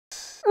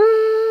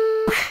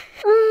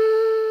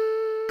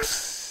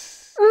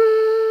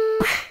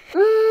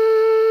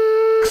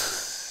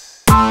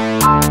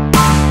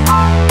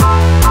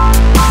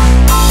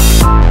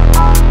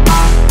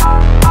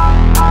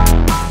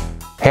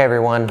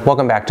everyone,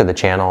 welcome back to the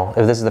channel.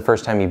 If this is the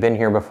first time you've been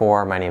here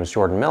before, my name is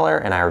Jordan Miller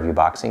and I review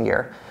boxing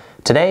gear.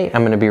 Today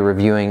I'm going to be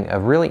reviewing a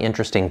really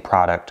interesting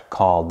product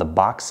called the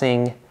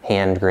Boxing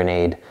Hand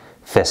Grenade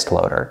Fist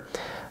Loader.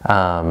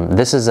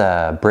 This is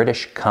a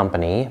British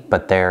company,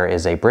 but there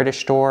is a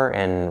British store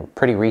and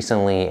pretty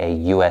recently a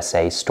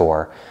USA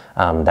store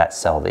that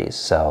sell these.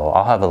 So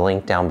I'll have a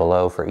link down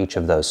below for each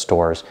of those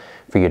stores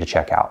for you to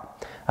check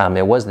out.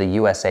 It was the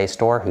USA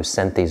store who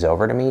sent these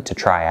over to me to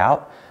try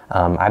out.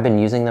 I've been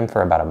using them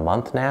for about a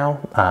month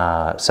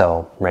now,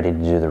 so ready to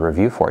do the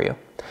review for you.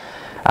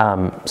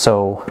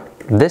 So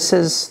this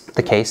is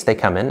the case they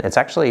come in. It's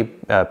actually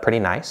pretty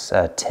nice,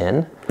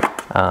 tin,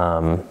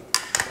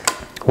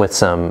 with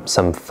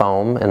some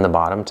foam in the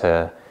bottom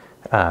to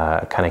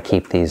kind of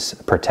keep these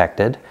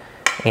protected.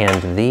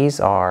 And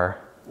these are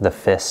the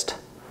fist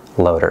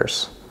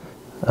loaders,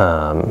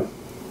 the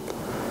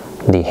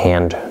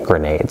hand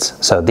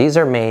grenades. So these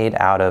are made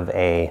out of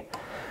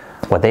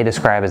what they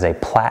describe as a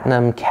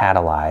platinum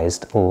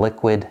catalyzed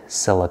liquid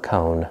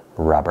silicone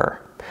rubber.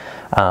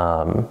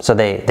 So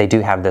they do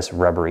have this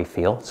rubbery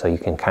feel, so you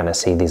can kind of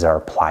see these are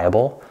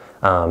pliable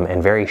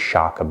and very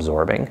shock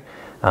absorbing.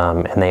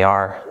 And they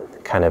are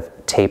kind of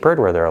tapered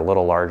where they're a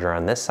little larger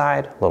on this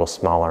side, a little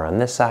smaller on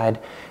this side,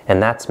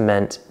 and that's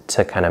meant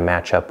to kind of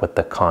match up with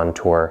the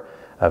contour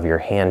of your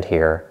hand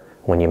here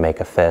when you make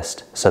a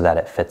fist so that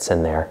it fits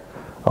in there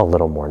a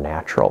little more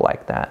natural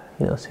like that.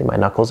 You know, see my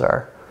knuckles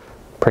are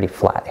pretty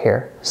flat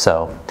here,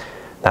 so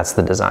that's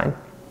the design.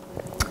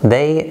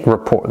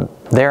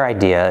 Their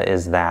idea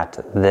is that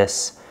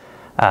this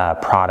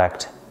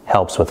product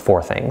helps with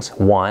four things.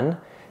 One,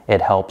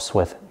 it helps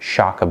with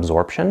shock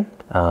absorption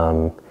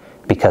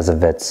because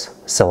of its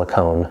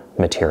silicone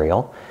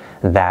material,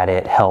 that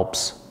it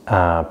helps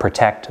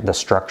protect the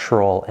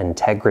structural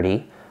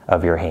integrity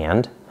of your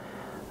hand.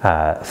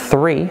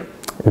 Three,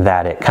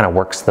 that it kind of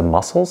works the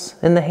muscles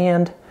in the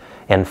hand,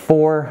 and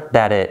four,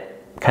 that it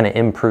kind of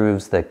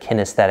improves the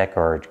kinesthetic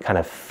or kind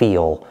of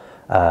feel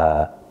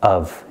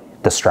of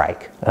the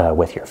strike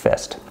with your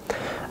fist.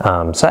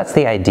 So that's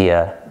the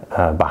idea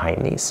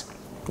behind these.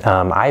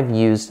 I've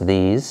used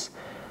these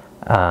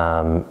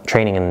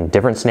training in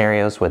different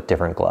scenarios with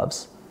different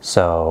gloves.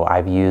 So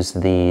I've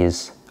used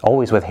these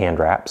always with hand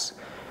wraps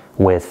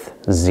with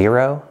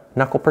zero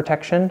knuckle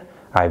protection.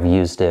 I've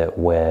used it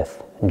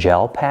with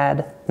gel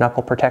pad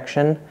knuckle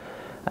protection.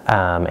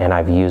 And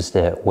I've used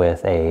it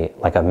with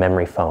like a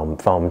memory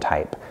foam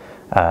type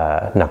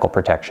knuckle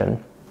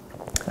protection.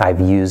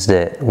 I've used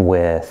it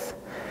with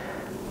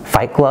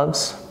fight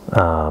gloves,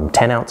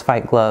 10-ounce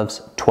fight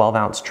gloves,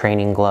 12-ounce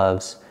training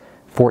gloves,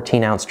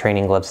 14-ounce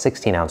training gloves,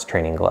 16-ounce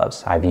training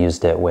gloves. I've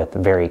used it with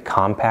very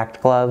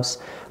compact gloves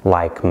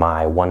like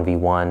my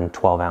 1v1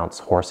 12-ounce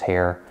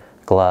horsehair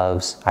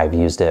gloves. I've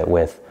used it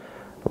with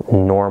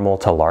normal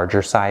to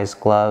larger size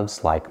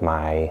gloves like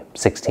my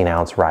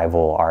 16-ounce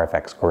Rival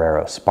RFX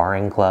Guerrero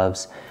sparring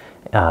gloves,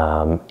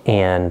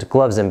 and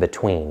gloves in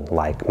between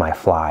like my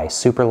Fly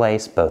Super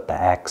Lace, both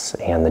the X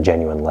and the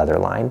Genuine Leather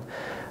line.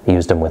 I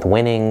used them with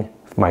winning,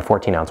 my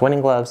 14-ounce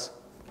winning gloves,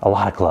 a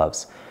lot of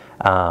gloves.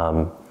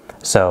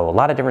 So a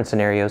lot of different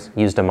scenarios.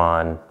 Used them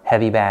on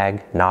heavy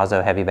bag,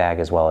 Nazo heavy bag,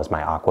 as well as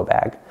my Aqua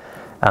bag,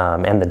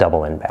 and the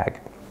double end bag.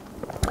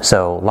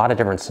 So a lot of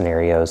different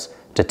scenarios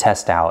to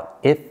test out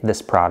if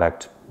this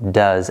product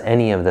does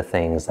any of the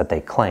things that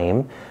they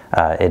claim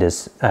that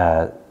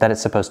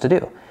it's supposed to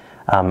do.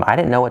 I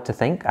didn't know what to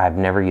think. I've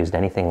never used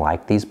anything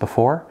like these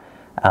before,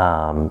 but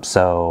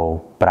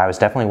I was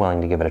definitely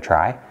willing to give it a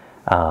try.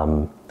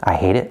 I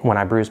hate it when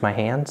I bruise my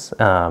hands,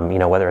 you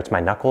know, whether it's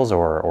my knuckles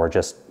or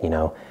just, you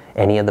know,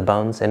 any of the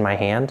bones in my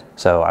hand.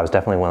 So I was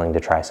definitely willing to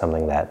try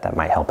something that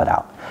might help it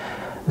out.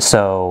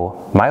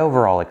 So my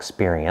overall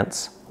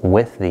experience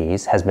with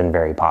these has been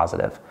very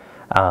positive.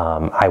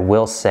 I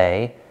will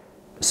say,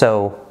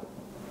 so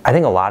I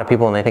think a lot of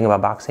people when they think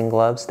about boxing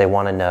gloves, they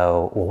want to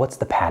know, well, what's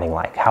the padding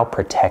like? How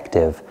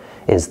protective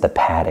is the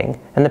padding?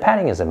 And the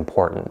padding is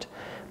important,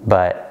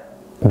 but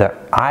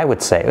I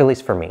would say, at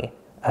least for me,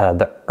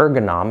 the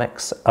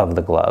ergonomics of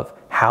the glove,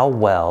 how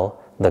well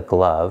the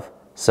glove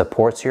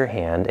supports your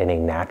hand in a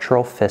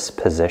natural fist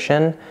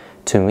position,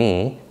 to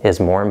me, is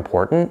more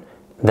important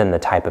than the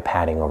type of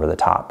padding over the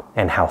top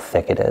and how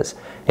thick it is.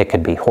 It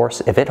could be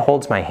if it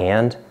holds my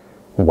hand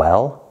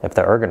well, if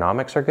the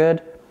ergonomics are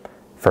good,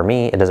 for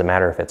me, it doesn't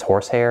matter if it's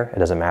horsehair, it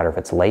doesn't matter if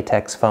it's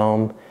latex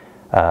foam,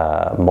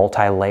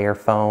 multi-layer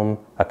foam,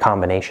 a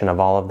combination of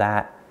all of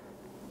that,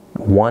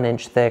 1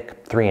 inch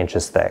thick, 3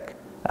 inches thick.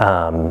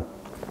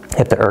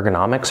 If the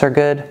ergonomics are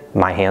good,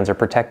 my hands are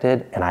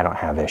protected and I don't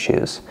have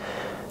issues.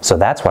 So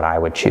that's what I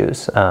would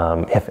choose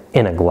if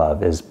in a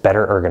glove, is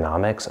better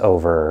ergonomics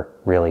over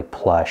really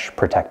plush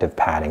protective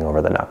padding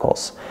over the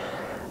knuckles.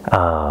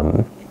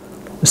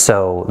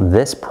 So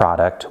this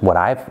product, what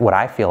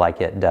I feel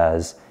like it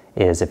does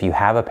is, if you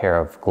have a pair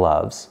of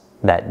gloves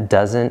that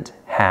doesn't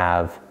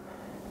have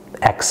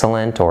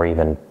excellent or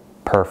even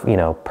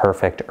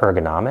perfect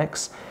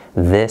ergonomics,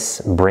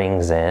 this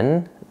brings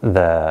in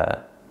the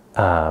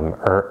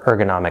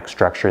ergonomic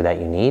structure that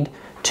you need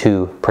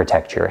to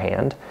protect your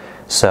hand.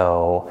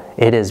 So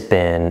it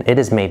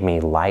has made me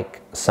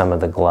like some of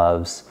the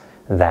gloves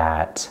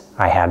that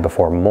I had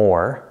before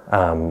more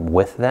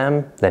with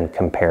them than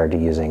compared to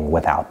using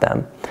without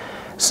them.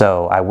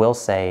 So I will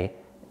say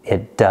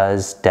it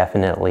does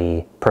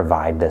definitely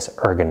provide this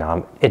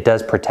ergonomic, it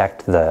does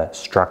protect the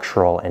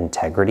structural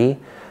integrity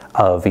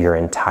of your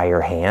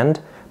entire hand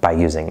by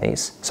using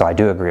these. So I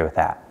do agree with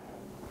that.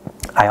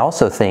 I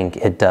also think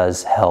it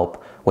does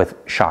help with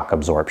shock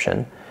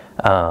absorption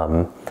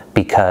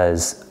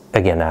because,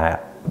 again,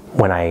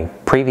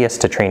 previous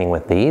to training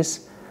with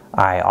these,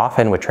 I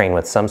often would train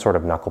with some sort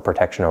of knuckle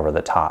protection over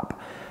the top.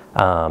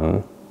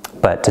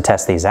 But to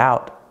test these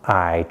out,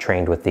 I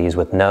trained with these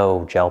with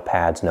no gel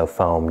pads, no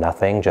foam,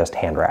 nothing, just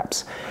hand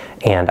wraps.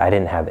 And I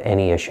didn't have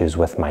any issues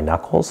with my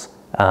knuckles,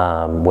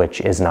 which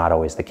is not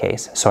always the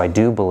case. So I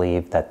do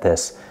believe that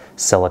this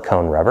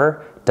silicone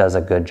rubber does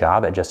a good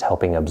job at just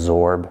helping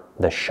absorb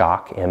the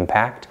shock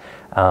impact.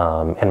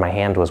 And my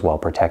hand was well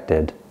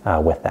protected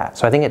with that.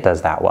 So I think it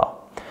does that well.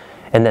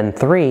 And then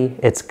 3,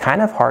 it's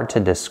kind of hard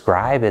to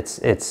describe. I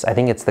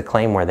think it's the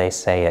claim where they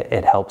say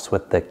it helps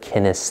with the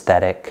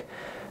kinesthetic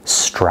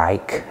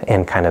strike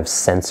and kind of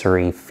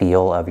sensory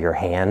feel of your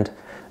hand,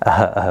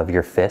 of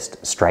your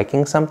fist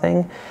striking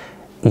something.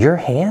 Your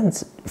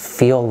hands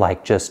feel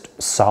like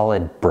just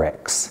solid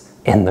bricks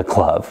in the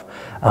glove.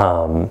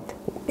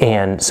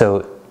 And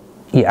so,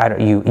 yeah,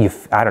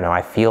 I don't know,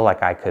 I feel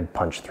like I could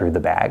punch through the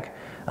bag.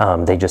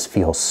 They just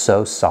feel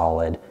so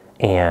solid.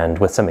 And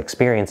with some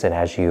experience, and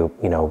as you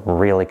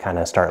really kind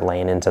of start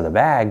laying into the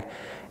bag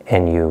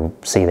and you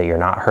see that you're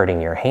not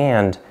hurting your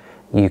hand,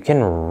 you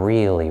can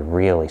really,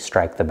 really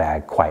strike the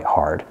bag quite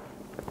hard.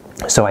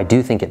 So I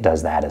do think it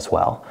does that as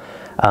well.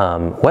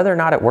 Whether or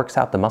not it works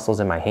out the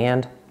muscles in my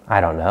hand, I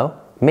don't know.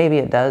 Maybe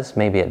it does,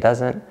 maybe it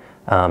doesn't.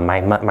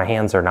 My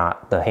hands are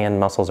not, the hand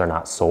muscles are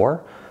not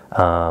sore.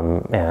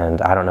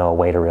 And I don't know a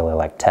way to really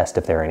like test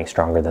if they're any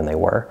stronger than they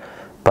were.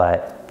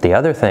 But the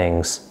other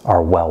things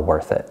are well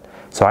worth it.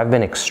 So I've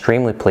been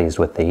extremely pleased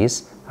with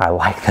these. I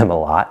like them a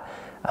lot.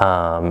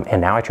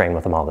 And now I train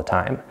with them all the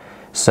time.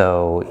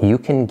 So you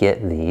can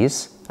get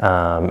these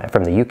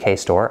from the UK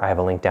store. I have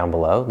a link down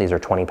below. These are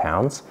 20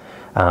 pounds.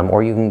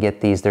 Or you can get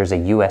these, there's a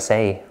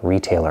USA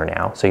retailer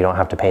now, so you don't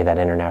have to pay that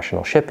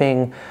international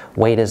shipping,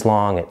 wait as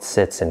long, it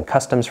sits in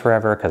customs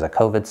forever because of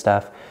COVID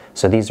stuff.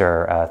 So these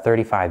are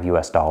 35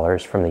 US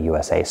dollars from the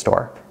USA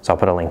store. So I'll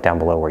put a link down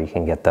below where you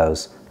can get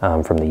those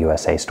from the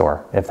USA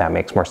store, if that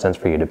makes more sense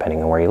for you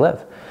depending on where you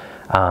live.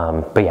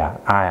 But yeah,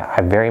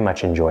 I very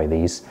much enjoy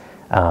these.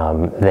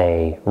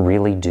 They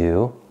really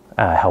do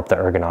help the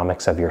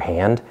ergonomics of your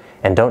hand,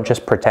 and don't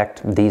just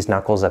protect these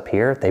knuckles up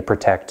here, they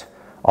protect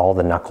all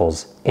the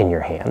knuckles in your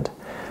hand.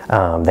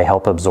 They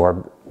help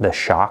absorb the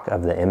shock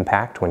of the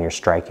impact when you're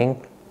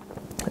striking,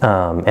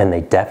 and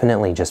they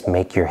definitely just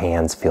make your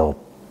hands feel,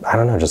 I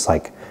don't know, just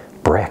like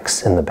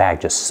bricks in the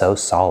bag, just so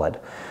solid.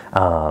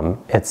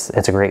 It's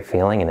a great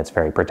feeling and it's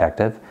very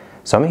protective.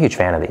 So I'm a huge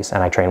fan of these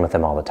and I train with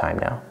them all the time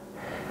now.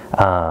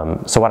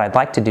 So what I'd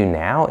like to do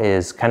now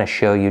is kind of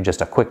show you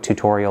just a quick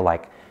tutorial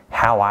like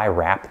how I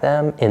wrap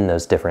them in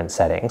those different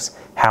settings.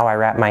 How I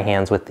wrap my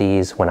hands with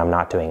these when I'm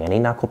not doing any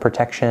knuckle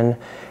protection,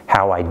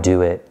 how I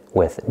do it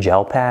with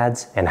gel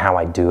pads, and how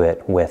I do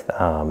it with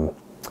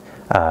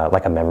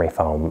like a memory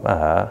foam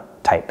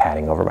type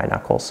padding over my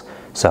knuckles.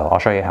 So I'll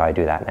show you how I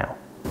do that now.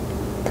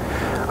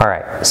 All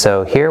right,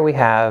 so here we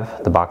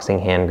have the Boxing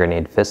Hand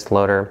Grenade Fist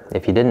Loader.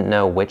 If you didn't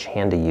know which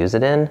hand to use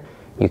it in,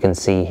 you can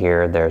see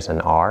here there's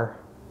an R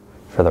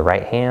for the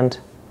right hand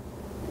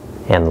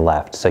and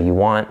left. So you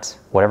want,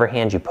 whatever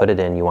hand you put it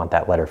in, you want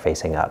that letter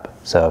facing up.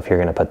 So if you're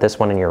gonna put this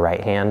one in your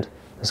right hand,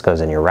 this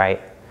goes in your right.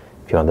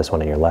 If you want this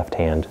one in your left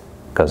hand,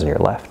 it goes in your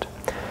left.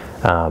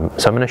 So I'm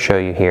gonna show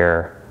you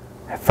here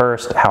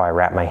first how I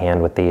wrap my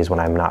hand with these when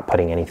I'm not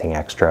putting anything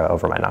extra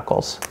over my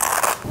knuckles.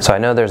 So I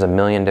know there's a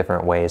million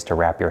different ways to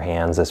wrap your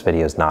hands. This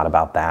video is not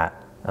about that.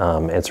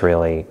 It's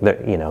really,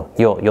 you know,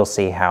 you'll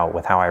see how,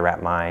 with how I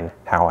wrap mine,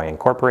 how I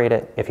incorporate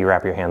it. If you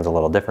wrap your hands a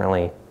little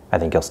differently, I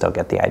think you'll still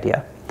get the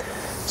idea.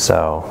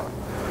 So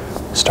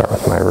start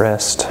with my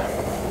wrist,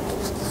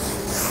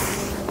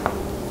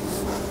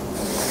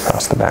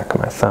 across the back of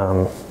my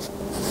thumb,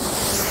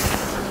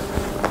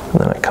 and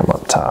then I come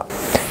up top.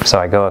 So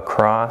I go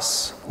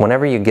across,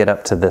 whenever you get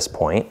up to this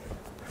point,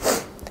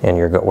 and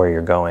where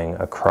you're going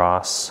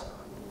across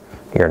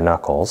your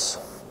knuckles,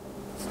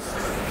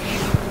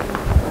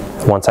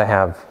 once I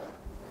have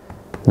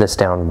this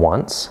down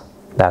once,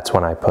 that's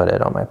when I put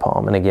it on my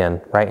palm. And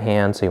again, right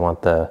hand, so you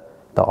want the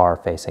R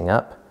facing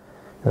up,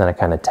 and then I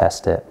kind of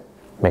test it,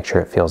 make sure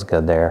it feels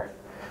good there.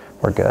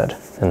 We're good.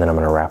 And then I'm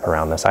gonna wrap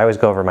around this. I always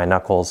go over my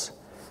knuckles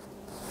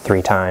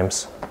 3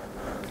 times.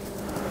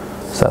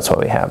 So that's what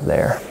we have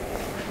there.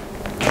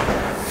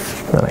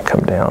 And then I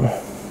come down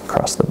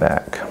across the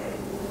back.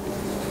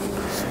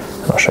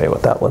 And I'll show you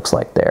what that looks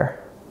like there.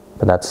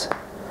 But that's,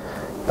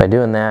 by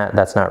doing that,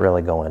 that's not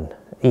really going,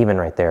 even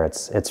right there,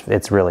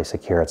 it's really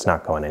secure, it's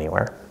not going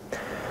anywhere.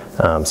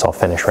 So I'll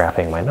finish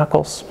wrapping my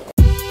knuckles.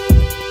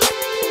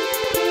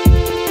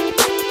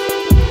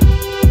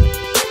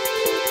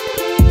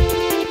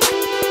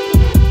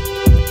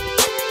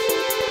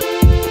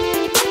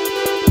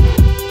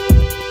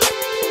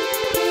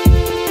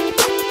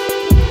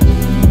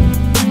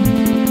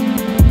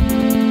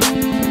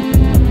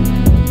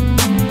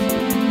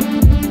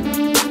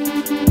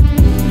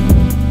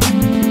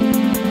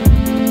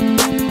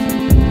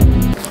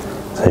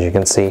 you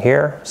can see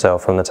here, so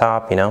from the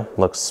top, you know,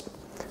 looks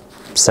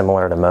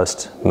similar to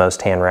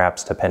most hand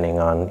wraps, depending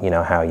on, you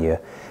know, how you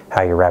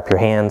wrap your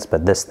hands.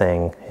 But this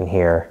thing in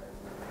here,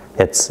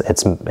 it's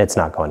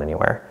not going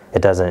anywhere.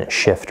 It doesn't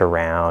shift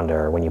around,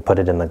 or when you put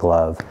it in the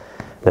glove,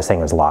 this thing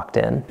is locked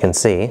in. You can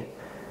see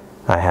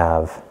I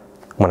have,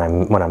 when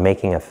I'm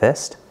making a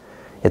fist,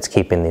 it's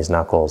keeping these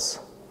knuckles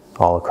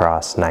all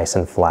across nice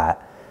and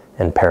flat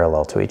and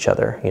parallel to each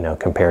other, you know,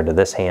 compared to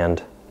this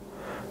hand.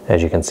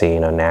 As you can see,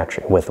 you know,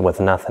 naturally with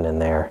nothing in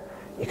there,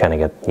 you can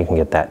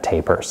get that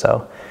taper.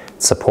 So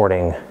it's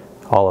supporting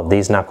all of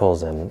these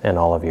knuckles and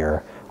all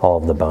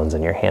of the bones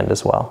in your hand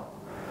as well.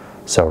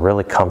 So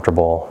really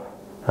comfortable,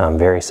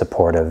 very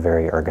supportive,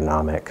 very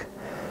ergonomic,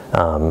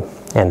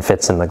 and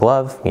fits in the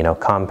glove, you know,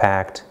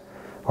 compact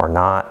or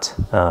not.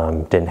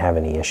 Didn't have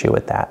any issue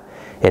with that.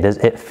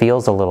 It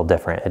feels a little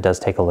different. It does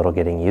take a little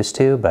getting used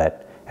to,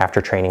 but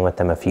after training with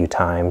them a few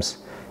times,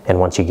 and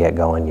once you get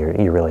going,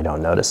 you really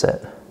don't notice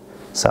it.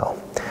 So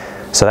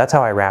that's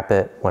how I wrap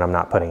it when I'm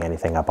not putting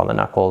anything up on the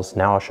knuckles.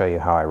 Now I'll show you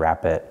how I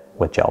wrap it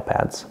with gel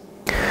pads.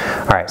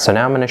 All right, so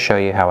now I'm going to show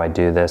you how I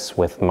do this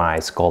with my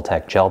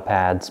Skulltech gel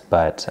pads,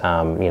 but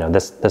you know,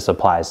 this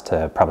applies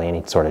to probably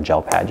any sort of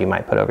gel pad you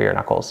might put over your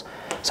knuckles.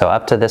 So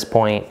up to this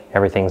point,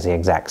 everything's the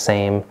exact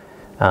same.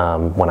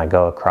 When I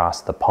go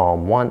across the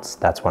palm once,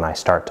 that's when I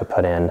start to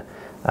put in,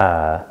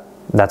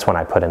 that's when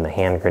I put in the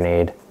hand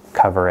grenade,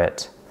 cover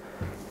it,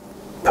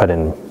 put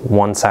in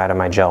one side of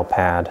my gel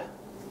pad,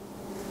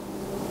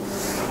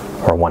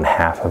 or one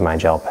half of my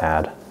gel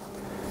pad.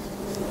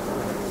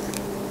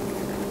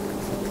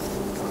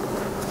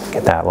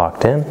 Get that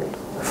locked in,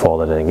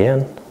 fold it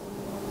again.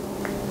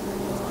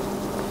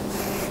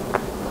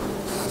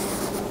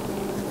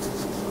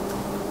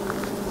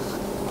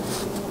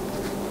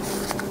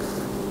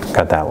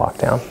 Got that locked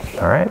down.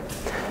 All right,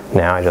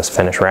 now I just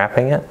finish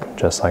wrapping it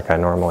just like I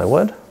normally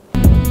would.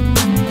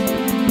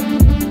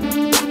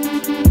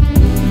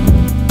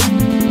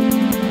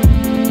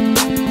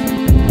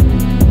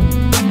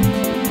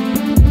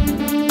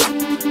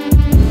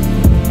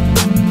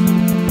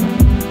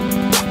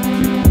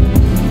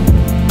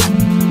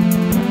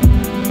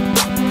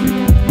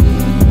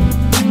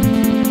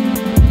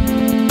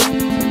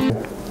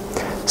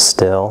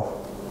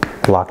 Still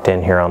locked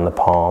in here on the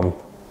palm,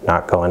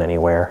 not going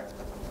anywhere.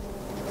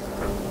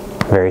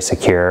 Very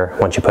secure.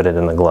 Once you put it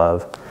in the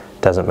glove,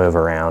 it doesn't move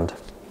around.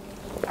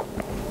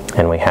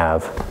 And we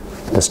have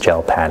this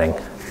gel padding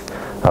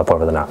up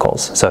over the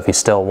knuckles. So if you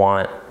still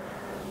want,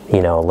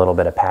 you know, a little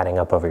bit of padding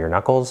up over your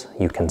knuckles,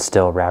 you can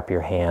still wrap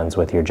your hands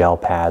with your gel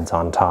pads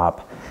on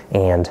top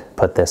and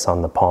put this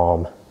on the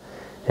palm.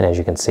 And as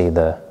you can see,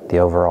 the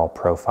overall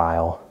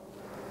profile,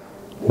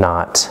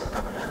 not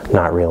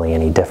really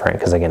any different,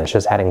 because again, it's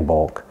just adding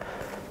bulk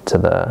to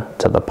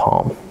the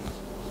palm.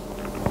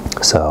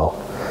 So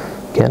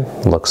again,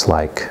 looks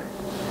like,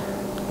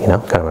 you know,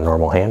 kind of a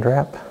normal hand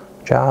wrap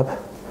job.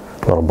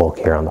 A little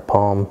bulkier on the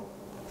palm,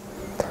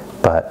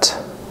 but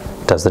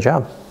does the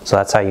job. So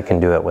that's how you can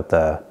do it with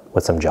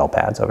some gel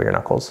pads over your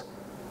knuckles.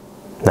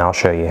 Now I'll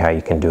show you how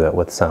you can do it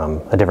with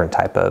a different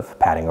type of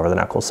padding over the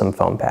knuckles, some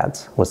foam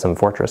pads with some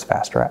Fortress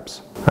Fast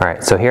Wraps. All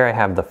right, so here I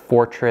have the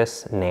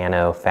Fortress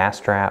Nano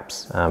Fast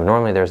Wraps.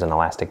 Normally there's an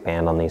elastic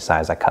band on these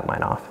sides. I cut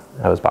mine off.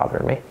 That was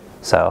bothering me,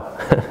 so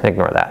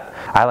ignore that.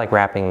 I like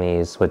wrapping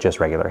these with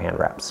just regular hand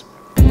wraps.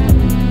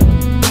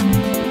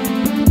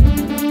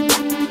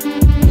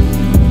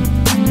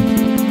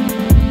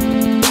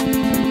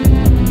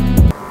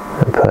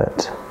 And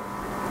put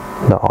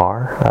the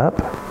R up,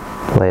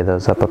 lay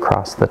those up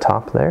across the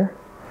top there.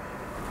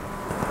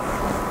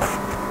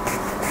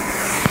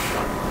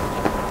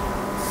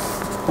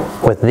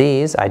 With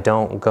these, I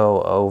don't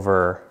go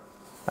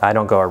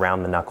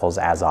around the knuckles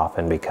as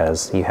often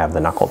because you have the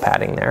knuckle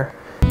padding there.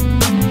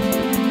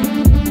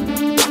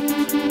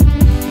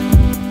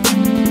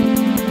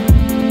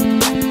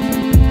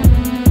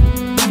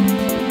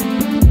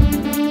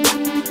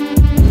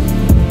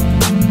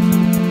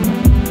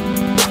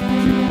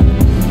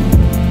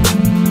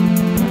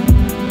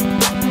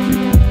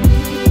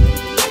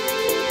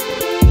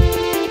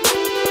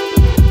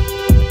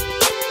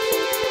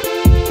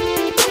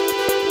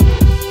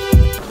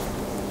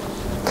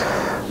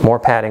 More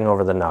padding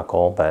over the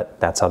knuckle, but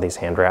that's how these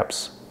hand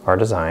wraps are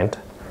designed.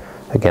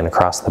 Again,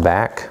 across the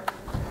back,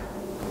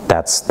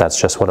 that's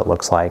just what it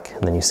looks like.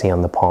 And then you see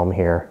on the palm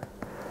here,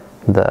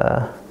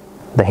 the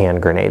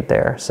hand grenade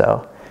there.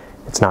 So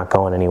it's not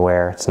going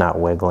anywhere, it's not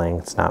wiggling,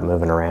 it's not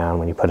moving around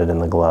when you put it in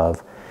the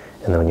glove.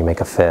 And then when you make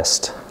a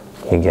fist,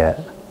 you get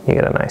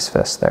a nice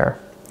fist there.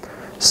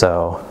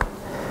 So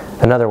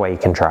another way you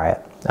can try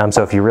it.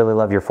 So if you really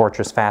love your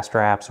Fortress Fast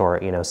Wraps, or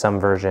you know, some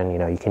version, you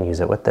know, you can use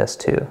it with this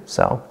too.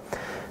 So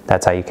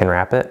that's how you can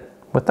wrap it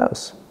with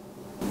those.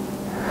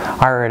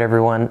 All right,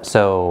 everyone,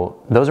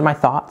 so those are my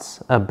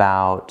thoughts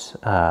about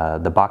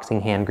the Boxing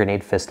Hand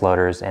Grenade Fist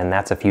Loaders, and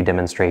that's a few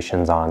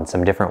demonstrations on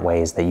some different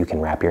ways that you can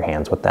wrap your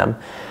hands with them.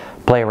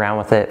 play around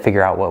with it,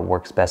 figure out what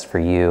works best for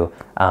you.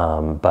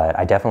 But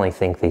I definitely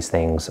think these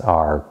things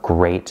are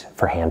great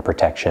for hand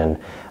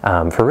protection,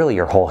 for really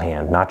your whole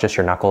hand, not just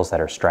your knuckles that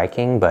are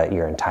striking, but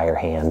your entire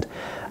hand.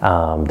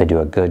 They do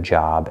a good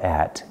job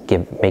at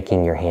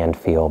making your hand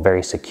feel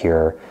very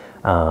secure,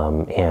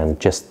 and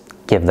just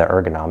give the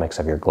ergonomics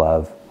of your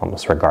glove,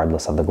 almost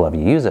regardless of the glove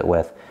you use it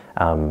with.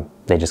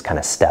 They just kind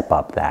of step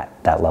up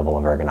that level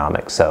of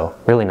ergonomics. So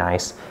really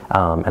nice,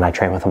 and I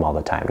train with them all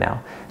the time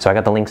now. So I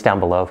got the links down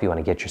below if you want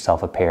to get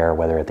yourself a pair,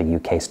 whether at the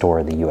UK store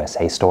or the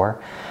USA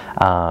store.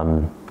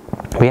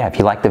 But yeah, if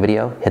you liked the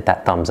video, hit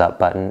that thumbs up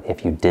button.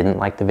 If you didn't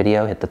like the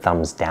video, hit the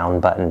thumbs down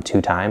button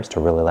 2 times to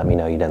really let me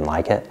know you didn't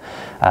like it.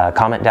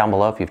 Comment down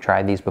below if you've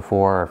tried these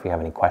before, or if you have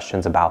any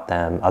questions about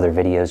them, other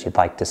videos you'd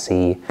like to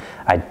see.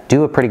 I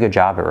do a pretty good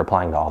job at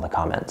replying to all the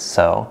comments,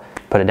 so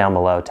put it down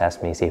below,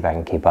 test me, see if I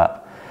can keep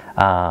up.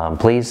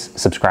 Please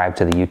subscribe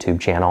to the YouTube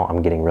channel.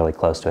 I'm getting really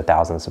close to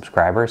 1,000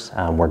 subscribers.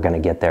 We're going to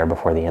get there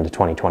before the end of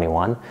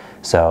 2021.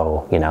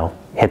 So, you know,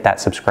 hit that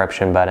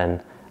subscription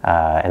button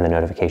and the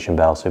notification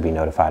bell so you'll be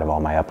notified of all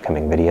my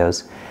upcoming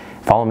videos.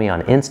 Follow me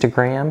on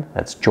Instagram.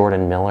 That's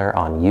Jordan Miller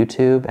on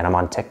YouTube. And I'm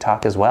on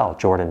TikTok as well,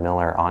 Jordan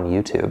Miller on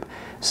YouTube.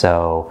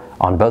 So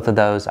on both of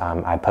those,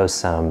 I post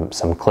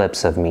some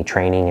clips of me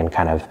training and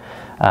kind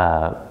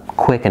of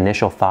quick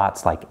initial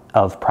thoughts like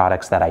of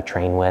products that I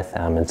train with,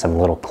 and some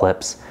little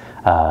clips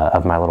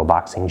of my little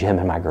boxing gym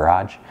in my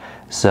garage.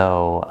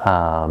 So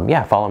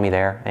yeah, follow me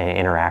there and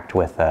interact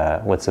with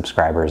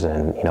subscribers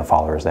and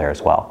followers there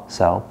as well.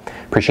 So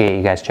appreciate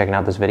you guys checking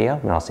out this video,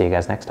 and I'll see you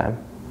guys next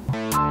time.